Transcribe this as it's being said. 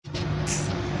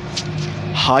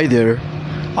Hi there,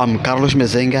 I'm Carlos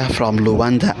Mezenga from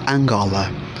Luanda, Angola.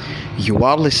 You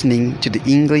are listening to the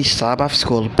English Sabbath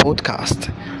School podcast,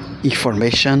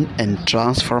 Information and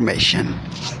Transformation.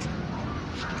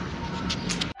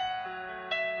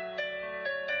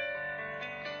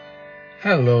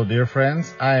 Hello, dear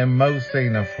friends. I am Mo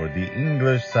Sena for the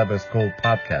English Sabbath School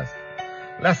podcast.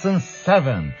 Lesson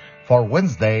 7 for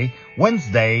Wednesday,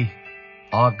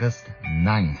 August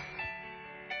 9th.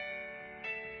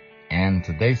 And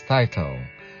today's title,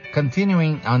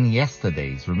 continuing on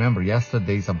yesterday's. Remember,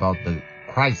 yesterday's about the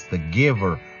Christ, the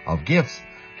giver of gifts.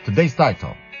 Today's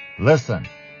title, listen,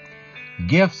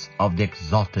 gifts of the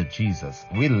exalted Jesus.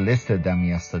 We listed them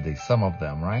yesterday, some of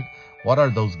them, right? What are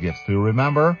those gifts? Do you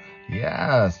remember?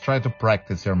 Yes, try to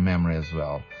practice your memory as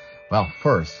well. Well,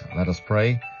 first, let us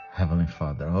pray. Heavenly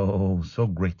Father, oh, so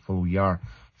grateful we are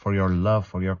for your love,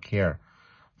 for your care,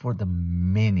 for the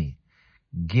many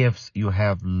gifts you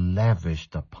have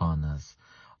lavished upon us.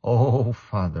 Oh,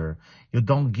 Father, you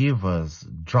don't give us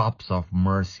drops of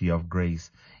mercy, of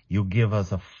grace. You give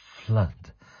us a flood,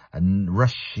 a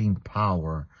rushing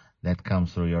power that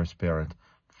comes through your Spirit.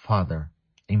 Father,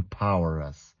 empower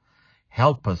us.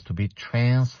 Help us to be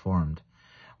transformed.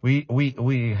 We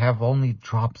have only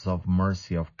drops of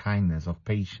mercy, of kindness, of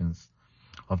patience,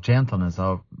 of gentleness,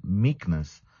 of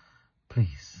meekness.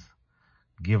 Please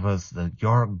give us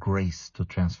your grace to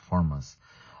transform us.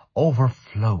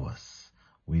 Overflow us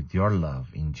with your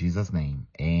love. In Jesus' name,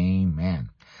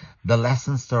 amen. The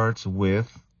lesson starts with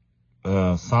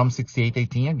Psalm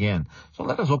 68:18 again. So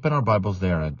let us open our Bibles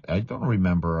there. I don't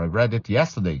remember. I read it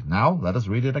yesterday. Now let us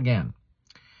read it again.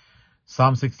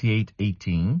 Psalm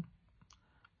 68:18.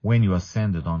 When you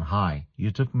ascended on high, you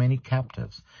took many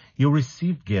captives. You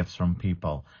received gifts from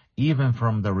people, even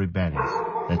from the rebellious,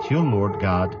 that you, Lord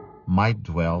God, might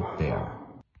dwell there.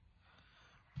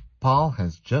 Paul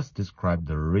has just described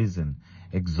the risen,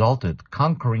 exalted,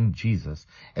 conquering Jesus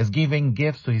as giving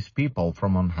gifts to his people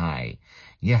from on high.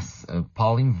 Yes,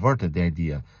 Paul inverted the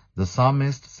idea. The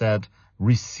psalmist said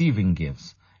receiving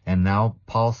gifts, and now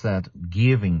Paul said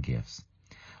giving gifts.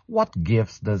 What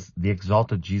gifts does the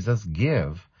exalted Jesus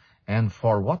give? And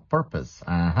for what purpose?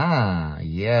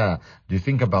 Yeah. Do you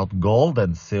think about gold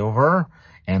and silver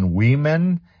and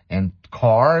women and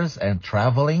cars and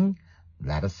traveling?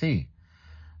 Let us see.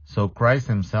 So Christ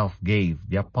himself gave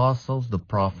the apostles, the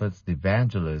prophets, the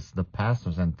evangelists, the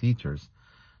pastors and teachers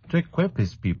to equip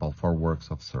his people for works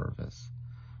of service,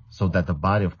 so that the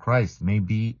body of Christ may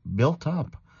be built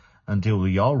up until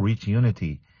we all reach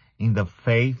unity in the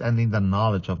faith and in the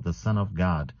knowledge of the Son of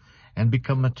God, and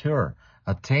become mature,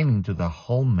 attaining to the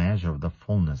whole measure of the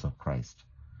fullness of Christ.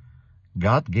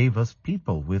 God gave us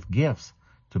people with gifts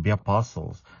to be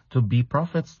apostles, to be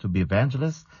prophets, to be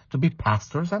evangelists, to be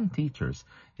pastors and teachers.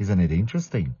 Isn't it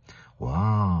interesting?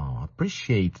 Wow,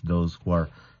 appreciate those who are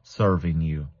serving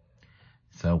you.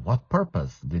 So what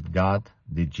purpose did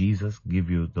Jesus give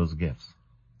you those gifts?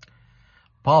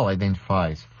 Paul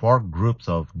identifies 4 groups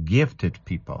of gifted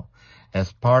people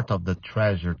as part of the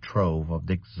treasure trove of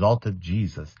the exalted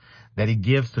Jesus that he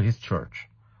gives to his church.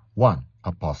 1.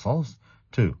 Apostles.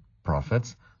 2.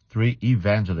 Prophets. 3.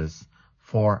 Evangelists.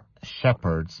 4.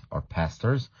 Shepherds or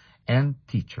pastors. And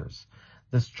teachers.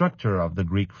 The structure of the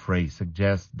Greek phrase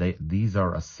suggests that these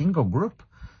are a single group.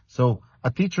 So a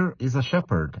teacher is a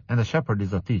shepherd, and a shepherd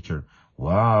is a teacher.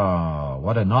 Wow,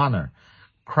 what an honor.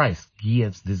 Christ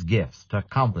gives these gifts to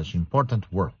accomplish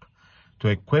important work, to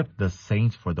equip the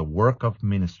saints for the work of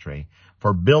ministry,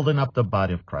 for building up the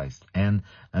body of Christ, and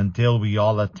until we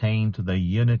all attain to the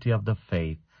unity of the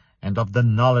faith and of the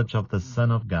knowledge of the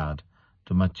Son of God,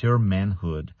 to mature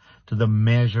manhood, to the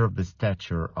measure of the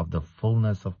stature of the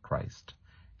fullness of Christ.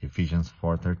 Ephesians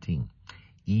 4:13,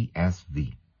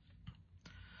 ESV.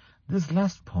 This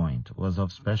last point was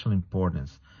of special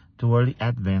importance to early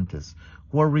Adventists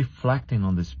who are reflecting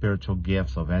on the spiritual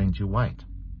gifts of Ellen G. White.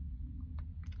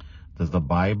 Does the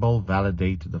Bible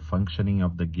validate the functioning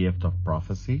of the gift of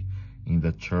prophecy in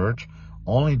the church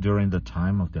only during the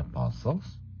time of the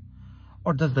apostles?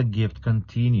 Or does the gift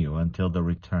continue until the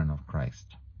return of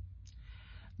Christ?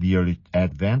 The early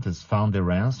Adventists found their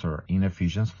answer in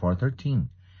Ephesians 4:13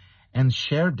 and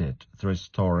shared it through a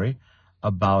story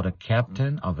about a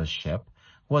captain of a ship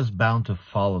who was bound to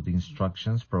follow the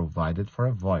instructions provided for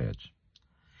a voyage.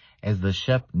 As the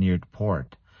ship neared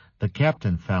port, the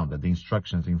captain found that the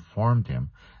instructions informed him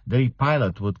that a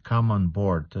pilot would come on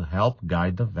board to help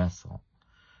guide the vessel.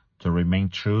 To remain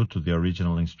true to the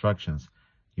original instructions,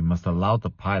 he must allow the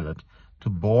pilot to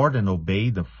board and obey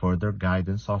the further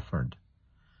guidance offered.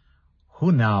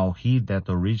 Who now heed that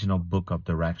original book of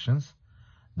directions?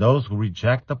 Those who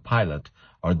reject the pilot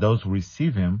or those who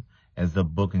receive him as the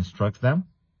book instructs them?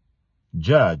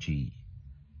 Judge ye.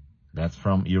 That's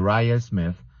from Uriah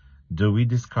Smith. Do we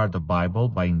discard the Bible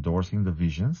by endorsing the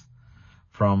visions?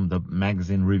 From the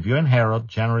magazine Review and Herald,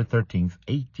 January 13th,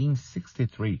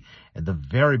 1863, at the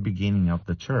very beginning of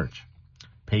the church,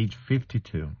 page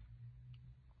 52.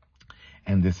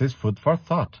 And this is food for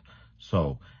thought.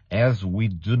 So, as we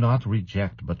do not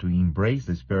reject, but we embrace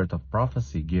the spirit of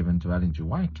prophecy given to Ellen G.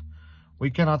 White,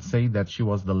 we cannot say that she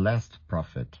was the last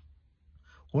prophet.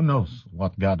 Who knows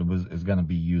what God is going to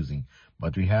be using?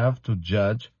 But we have to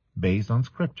judge based on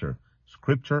Scripture.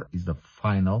 Scripture is the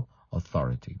final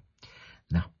authority.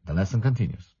 Now, the lesson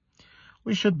continues.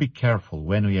 We should be careful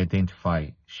when we identify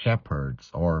shepherds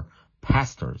or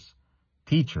pastors,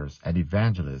 teachers, and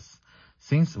evangelists,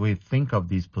 since we think of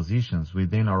these positions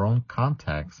within our own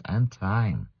context and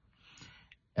time.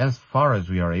 As far as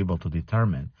we are able to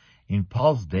determine, in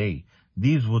Paul's day,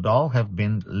 these would all have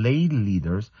been lay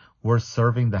leaders who were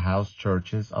serving the house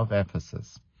churches of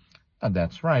Ephesus. And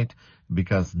that's right,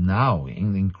 because now,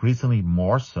 increasingly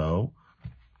more so,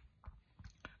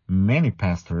 many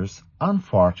pastors,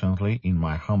 unfortunately, in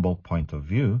my humble point of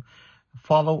view,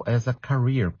 follow as a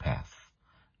career path.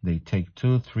 They take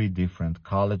 2-3 different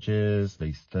colleges,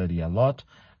 they study a lot,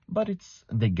 but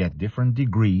they get different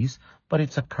degrees, but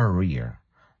it's a career.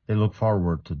 They look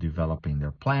forward to developing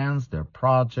their plans, their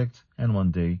projects, and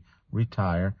one day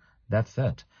retire. That's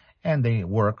it. And they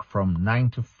work from 9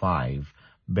 to 5.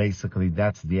 Basically,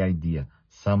 that's the idea.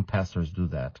 Some pastors do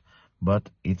that. But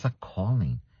it's a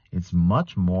calling. It's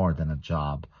much more than a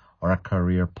job or a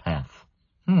career path.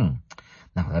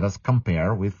 Now, let us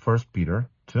compare with 1 Peter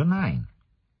 2:9.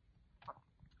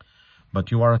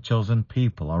 But you are a chosen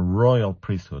people, a royal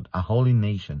priesthood, a holy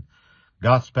nation,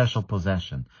 God's special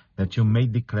possession, that you may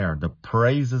declare the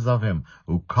praises of him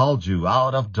who called you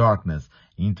out of darkness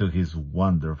into his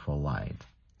wonderful light.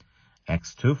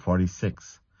 Acts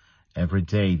 2:46. Every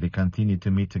day they continued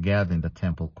to meet together in the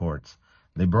temple courts.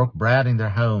 They broke bread in their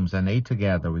homes and ate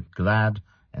together with glad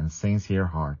and sincere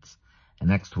hearts.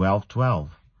 In Acts 12:12.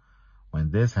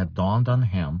 When this had dawned on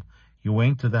him, he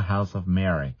went to the house of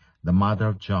Mary, the mother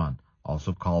of John,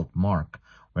 also called Mark,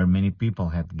 where many people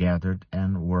had gathered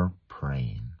and were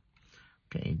praying.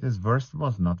 Okay, this verse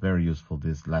was not very useful,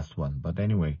 this last one, but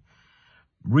anyway.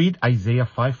 Read Isaiah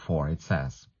 5:4. It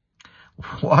says,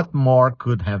 "What more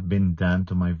could have been done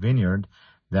to my vineyard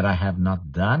that I have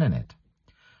not done in it?"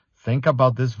 Think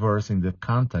about this verse in the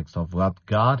context of what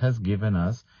God has given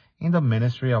us in the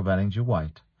ministry of Ellen G.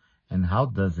 White, and how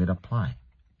does it apply?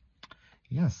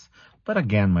 Yes, but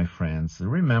again, my friends,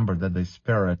 remember that the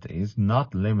Spirit is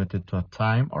not limited to a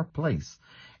time or place,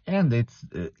 and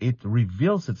it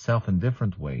reveals itself in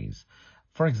different ways.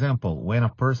 For example, when a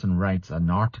person writes an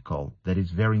article that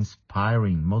is very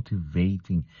inspiring,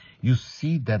 motivating, you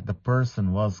see that the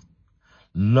person was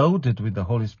loaded with the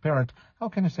Holy Spirit. How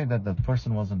can you say that the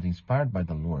person wasn't inspired by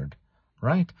the Lord,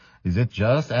 right? Is it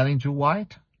just Ellen G.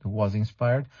 White who was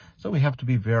inspired? So we have to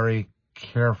be very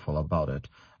careful about it.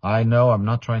 I know I'm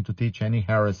not trying to teach any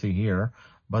heresy here,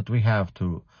 but we have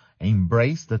to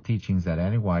embrace the teachings that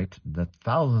Ellen White, the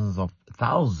thousands of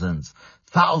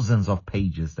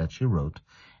pages that she wrote,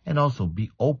 and also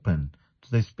be open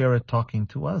to the Spirit talking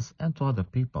to us and to other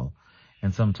people.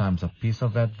 And sometimes a piece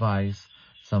of advice,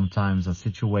 sometimes a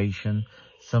situation,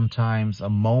 sometimes a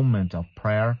moment of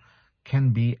prayer can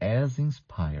be as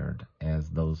inspired as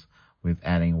those with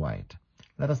Ellen White.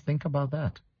 Let us think about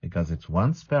that, because it's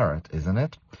one Spirit, isn't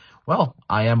it? Well,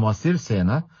 I am Moacir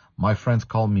Sena. My friends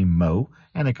call me Mo,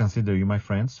 and I consider you my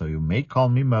friend, so you may call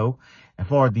me Mo,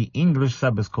 for the English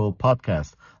Sabbath School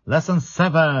podcast, Lesson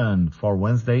 7 for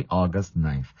Wednesday, August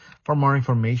 9th. For more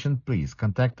information, please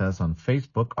contact us on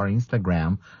Facebook or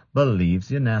Instagram, Believes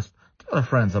UNESP. Tell our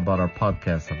friends about our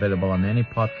podcast, available on any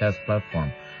podcast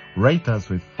platform. Rate us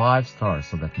with 5 stars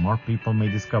so that more people may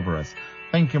discover us.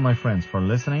 Thank you, my friends, for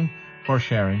listening, for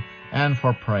sharing, and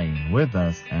for praying with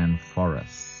us and for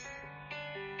us.